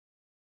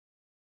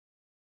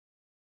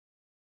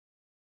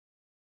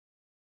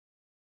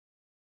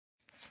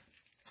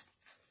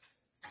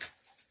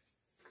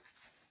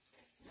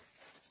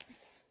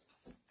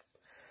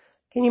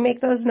Can you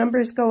make those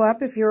numbers go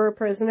up if you're a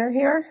prisoner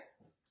here?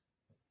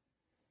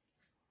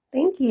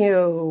 Thank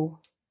you.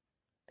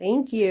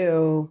 Thank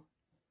you.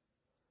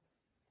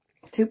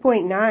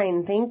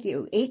 2.9, thank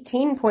you.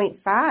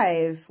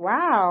 18.5,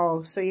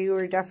 wow. So you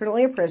were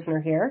definitely a prisoner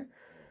here.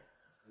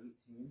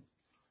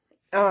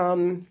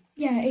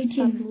 Yeah,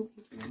 18.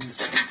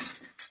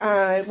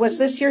 Was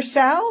this your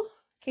cell?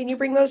 Can you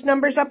bring those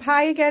numbers up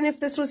high again if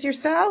this was your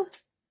cell?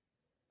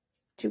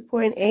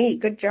 2.8,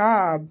 good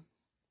job.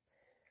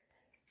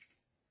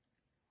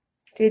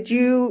 Did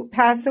you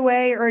pass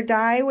away or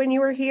die when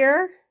you were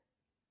here?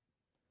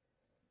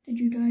 Did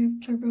you die of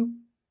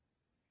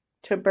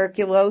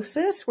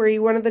tuberculosis? Were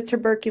you one of the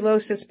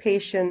tuberculosis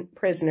patient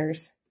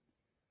prisoners?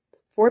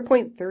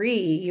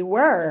 4.3, you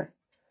were.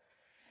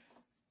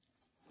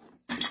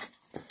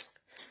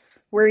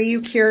 Were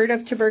you cured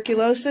of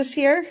tuberculosis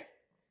here?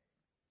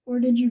 Or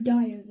did you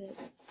die of it?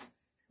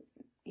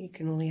 You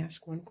can only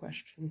ask one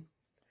question.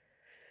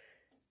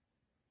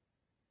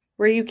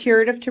 Were you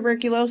cured of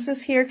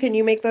tuberculosis here? Can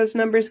you make those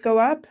numbers go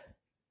up?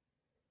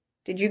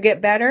 Did you get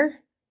better?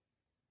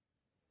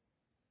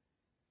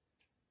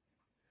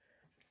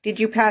 Did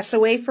you pass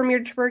away from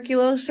your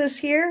tuberculosis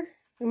here?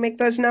 You make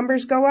those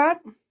numbers go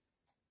up?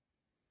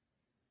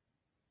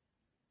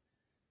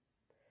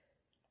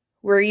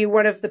 Were you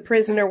one of the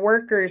prisoner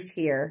workers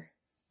here?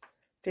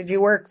 Did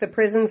you work the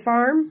prison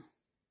farm?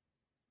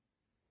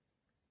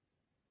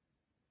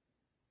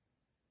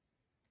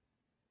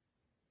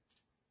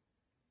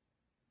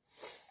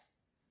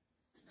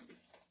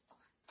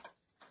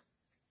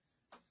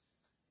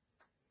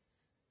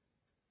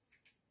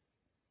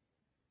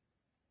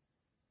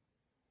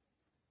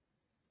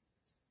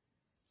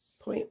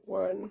 Point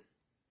 1.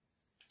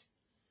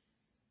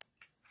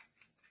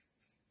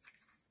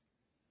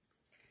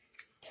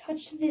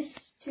 Touch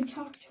this to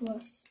talk to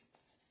us.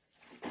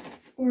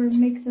 Or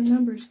make the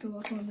numbers go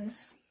up on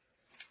this.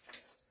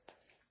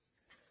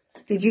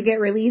 Did you get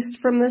released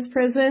from this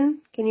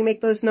prison? Can you make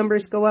those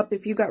numbers go up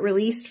if you got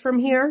released from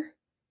here?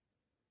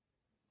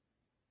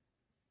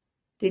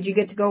 Did you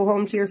get to go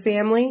home to your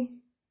family?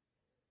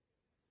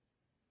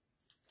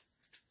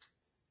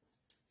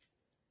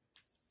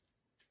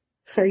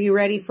 Are you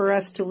ready for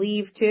us to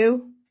leave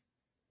too?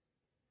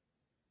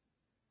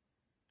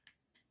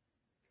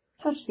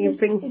 Touch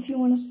this if you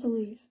want us to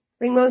leave.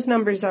 Bring those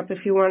numbers up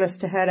if you want us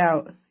to head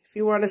out. If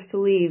you want us to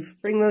leave,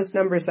 bring those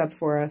numbers up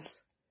for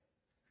us.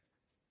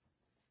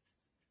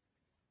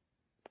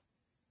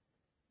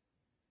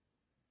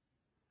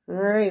 All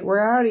right, we're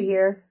out of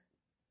here.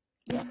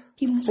 Yeah.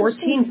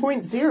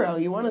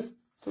 14.0, you want us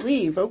to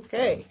leave,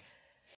 okay.